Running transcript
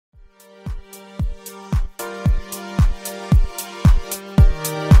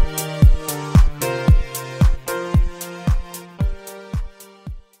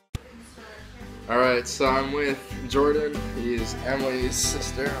Alright, so I'm with Jordan. He's Emily's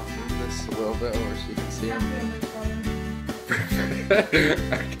sister. I'll move this a little bit where she can see him.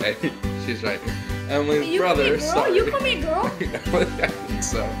 Okay, she's right. Emily's brother. Sorry. You call me a girl? I think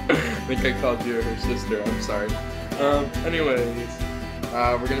so. I think I called you her sister. I'm sorry. Anyways,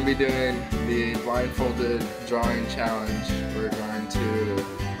 we're going to be doing the blindfolded drawing challenge. We're going to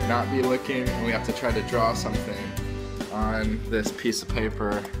not be looking, and we have to try to draw something on this piece of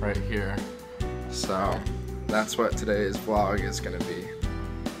paper right here. So that's what today's vlog is going to be.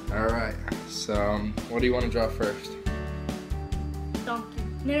 Alright, so what do you want to draw first? Donkey.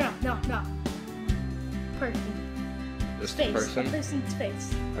 No. Person. Just Face. a person? A person's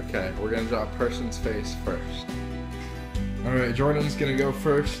face. Okay, we're going to draw a person's face first. Alright, Jordan's going to go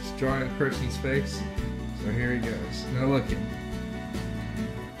first, drawing a person's face. So here he goes. No looking.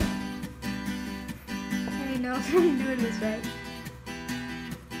 I know if I'm doing this right.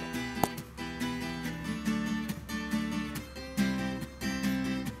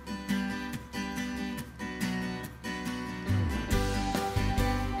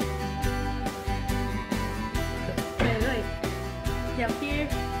 Wait. Up here.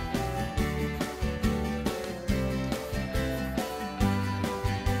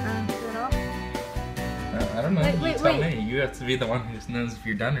 I don't know. Wait, Tell me. You have to be the one who knows if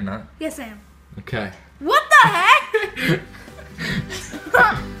you're done or not. Yes, I am. Okay. What the heck?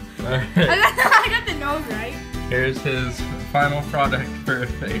 Alright. I got the nose right. Here's his final product for a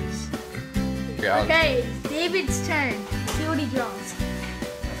face. Okay, it's David's turn. See what he draws.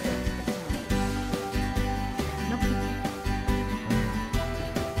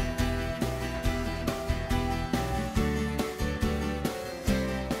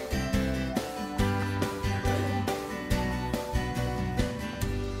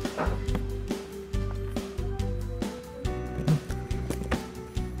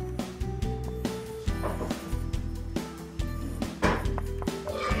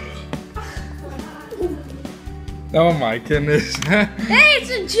 Oh my goodness. Hey, it's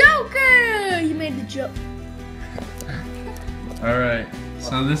a Joker! You made the joke. Alright,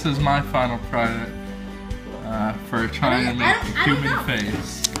 so this is my final product for trying to make a human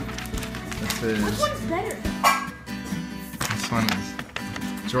face. This is. Which one's better? This one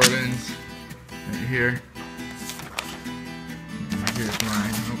is Jordan's right here. And here's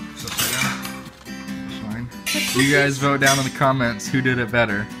mine. Oh, it's upside down. That's mine. You guys vote down in the comments who did it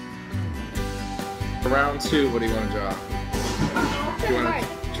better. Round 2, what do you want to draw? Do you want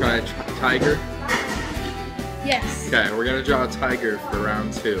to try a tiger? Yes. Okay, we're going to draw a tiger for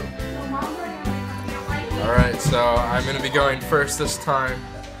round 2. Alright, so I'm going to be going first this time,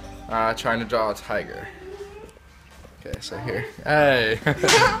 trying to draw a tiger. Okay, so here. Hey!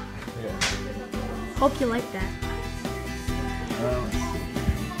 Yeah. Hope you like that.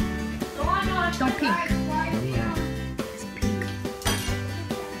 Don't peek. It's pink.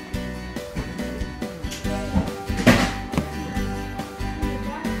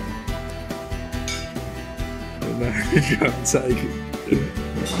 Tiger.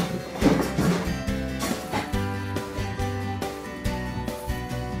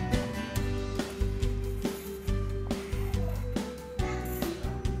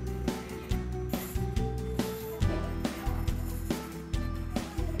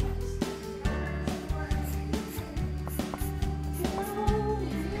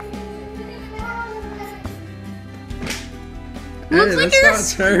 Looks like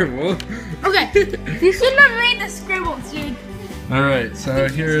that's not terrible. Okay, you shouldn't have made the scribbles, dude. Alright, so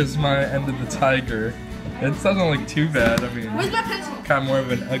here's my end of the tiger. It doesn't look too bad. I mean, Where's my pencil? kind of more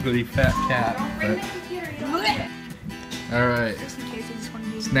of an ugly fat cat. Alright, Just in case I just want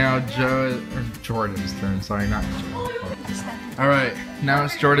to use it's now Jordan's turn. Sorry, not Joe. Alright, now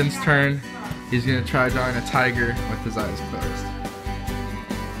it's Jordan's turn. He's going to try drawing a tiger with his eyes closed.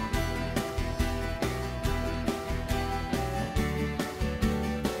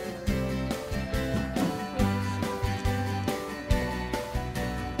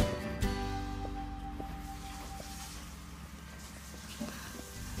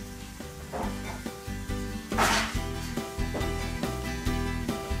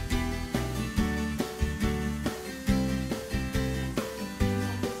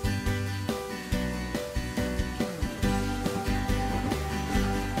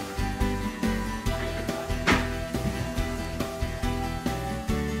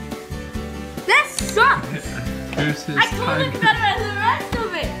 Sucks. Here's his I told tiger. it better than the rest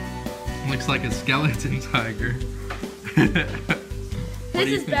of it. Looks like a skeleton tiger.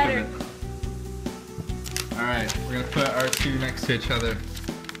 This is better. Alright, we're gonna put our two next to each other.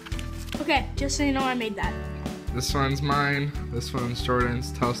 Okay, just so you know I made that. This one's mine, this one's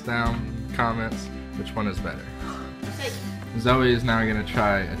Jordan's. Tell us down in the comments which one is better. Zoe is now gonna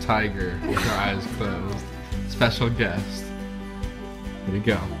try a tiger with her eyes closed. Special guest. Here you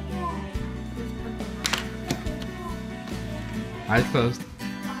go. Eyes closed.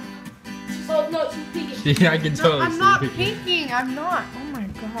 Oh no, she's peeking. Yeah, I can totally see. I'm not peeking. I'm not. Oh my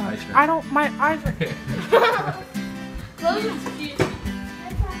gosh. I don't. My eyes are. Close your feet. Okay,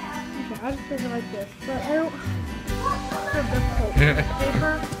 I just figure like this, but I don't. It's so difficult.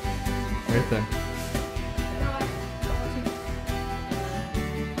 Paper. Right there.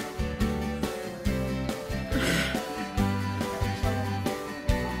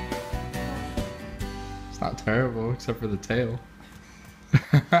 It's not terrible, except for the tail.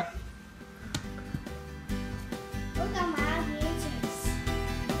 Look at my ears.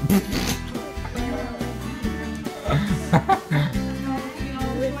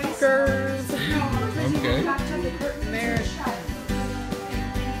 Whiskers. Okay. There's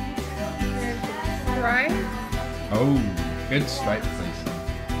stripe. Oh, good stripe placement.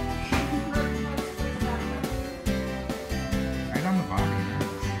 Right on the bottom.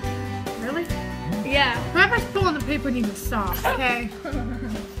 Really? Yeah. Whoever's pulling the paper needs to stop. Okay.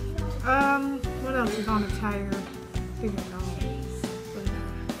 What else is on a tiger? Figure it out.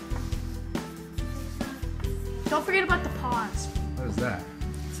 Don't forget about the paws. What is that?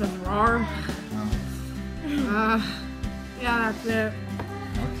 It's a drawer. Oh. Yeah, that's it.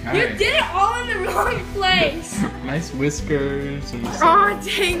 Okay. You did it all in the wrong place. Nice whiskers and some, Oh,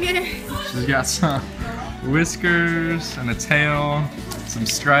 dang it. she's got some whiskers and a tail, some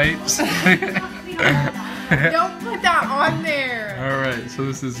stripes. Don't put that on there. Alright, so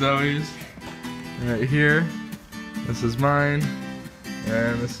this is Zoe's right here. This is mine.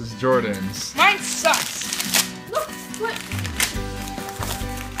 And this is Jordan's. Mine sucks. Look, what?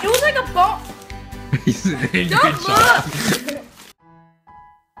 It was like a ball. He's an angry Don't child. look.